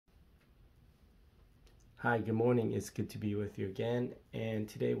Hi, good morning. It's good to be with you again. And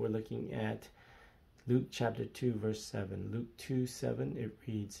today we're looking at Luke chapter 2, verse 7. Luke 2:7, it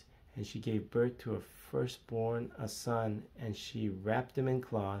reads, "And she gave birth to her firstborn, a son, and she wrapped him in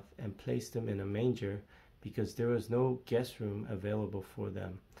cloth and placed him in a manger because there was no guest room available for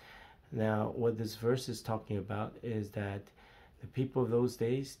them." Now, what this verse is talking about is that the people of those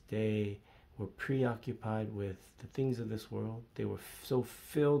days, they were preoccupied with the things of this world. They were so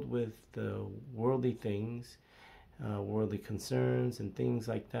filled with the worldly things, worldly concerns and things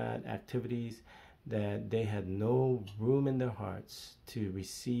like that, activities, that they had no room in their hearts to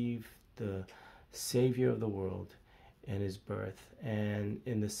receive the Savior of the world and his birth. And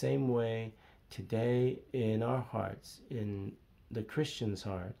in the same way, today in our hearts, in the Christian's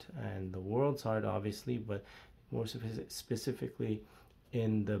heart and the world's heart, obviously, but more specifically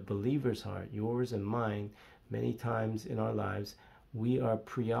in the believer's heart, yours and mine, many times in our lives, we are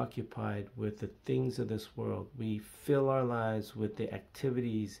preoccupied with the things of this world. We fill our lives with the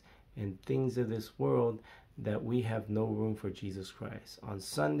activities and things of this world that we have no room for Jesus Christ. On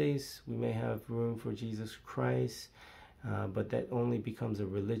Sundays, we may have room for Jesus Christ, but that only becomes a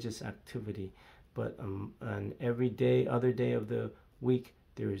religious activity. But on every day, other day of the week,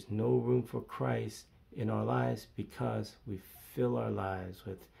 there is no room for Christ in our lives because we fill our lives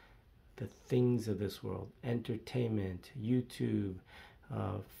with the things of this world, entertainment, YouTube,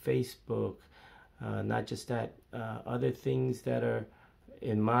 Facebook, not just that, other things that are,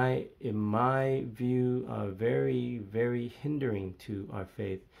 in my view, are very, very hindering to our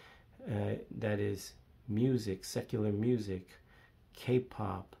faith. That is music, secular music,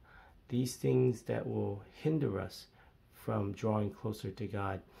 K-pop, these things that will hinder us from drawing closer to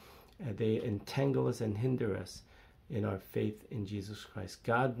God. They entangle us and hinder us in our faith in Jesus Christ.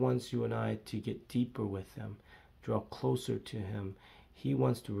 God wants you and I to get deeper with him, draw closer to him. He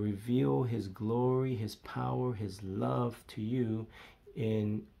wants to reveal his glory, his power, his love to you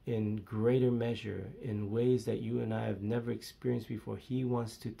in greater measure, in ways that you and I have never experienced before. He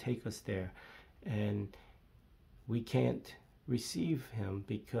wants to take us there, and we can't receive him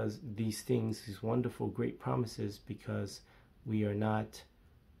because these things, these wonderful, great promises, because we are not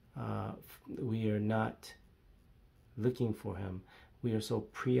looking for him. We are so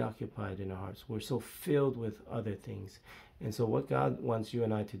preoccupied in our hearts. We're so filled with other things. And so what God wants you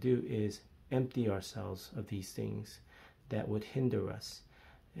and I to do is empty ourselves of these things that would hinder us.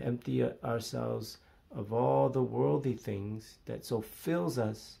 Empty ourselves of all the worldly things that so fills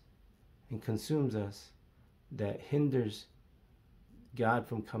us and consumes us, that hinders God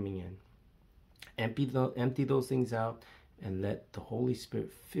from coming in. Empty those things out and let the Holy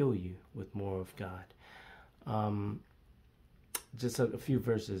Spirit fill you with more of God. Just a few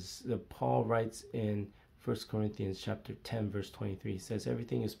verses. Paul writes in 1 Corinthians chapter 10, verse 23. He says,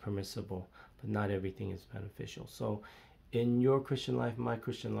 "Everything is permissible, but not everything is beneficial." So in your Christian life, my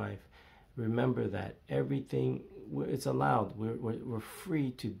Christian life, remember that everything, it's allowed. We're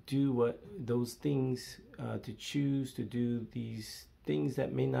free to do those things, to choose to do these things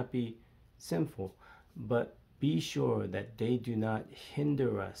that may not be sinful, but be sure that they do not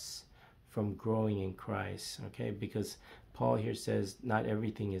hinder us from growing in Christ, okay? Because Paul here says not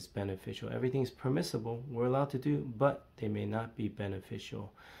everything is beneficial. Everything is permissible, we're allowed to do, but they may not be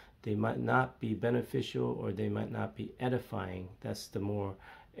beneficial. They might not be beneficial, or they might not be edifying. That's the more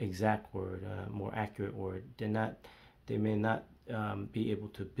exact word, more accurate word. They may not be able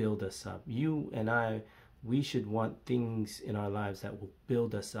to build us up. You and I, we should want things in our lives that will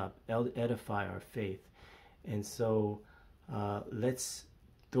build us up, edify our faith. And so let's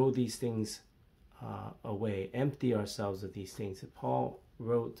throw these things away, empty ourselves of these things. Paul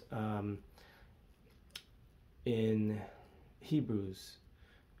wrote in Hebrews,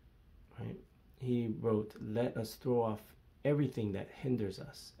 right? He wrote, "Let us throw off everything that hinders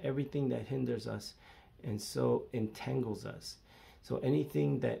us," and so entangles us. So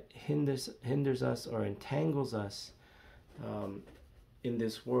anything that hinders us or entangles us in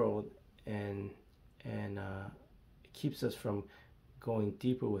this world and keeps us from going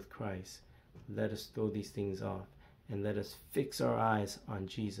deeper with Christ, let us throw these things off and let us fix our eyes on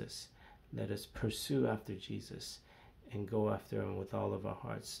Jesus. Let us pursue after Jesus and go after him with all of our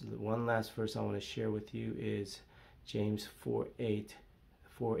hearts. One last verse I want to share with you is James 4:8.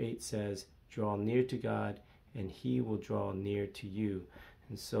 4:8 says, "Draw near to God and he will draw near to you."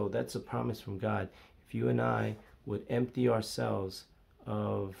 And so that's a promise from God. If you and I would empty ourselves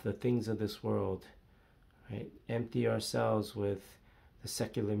of the things of this world, right? Empty ourselves with the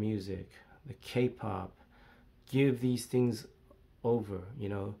secular music, the K-pop, give these things over,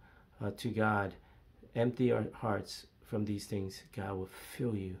 to God. Empty our hearts from these things. God will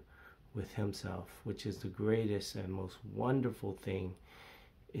fill you with himself, which is the greatest and most wonderful thing,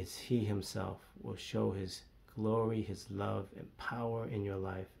 is he himself will show his glory, his love, and power in your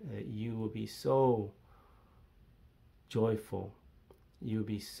life, that you will be so joyful, you'll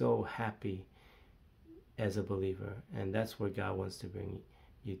be so happy as a believer, and that's where God wants to bring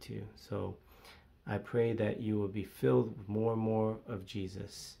you to. So I pray that you will be filled with more and more of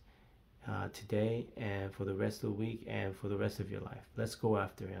Jesus today and for the rest of the week and for the rest of your life. Let's go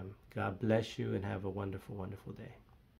after him. God bless you and have a wonderful, wonderful day.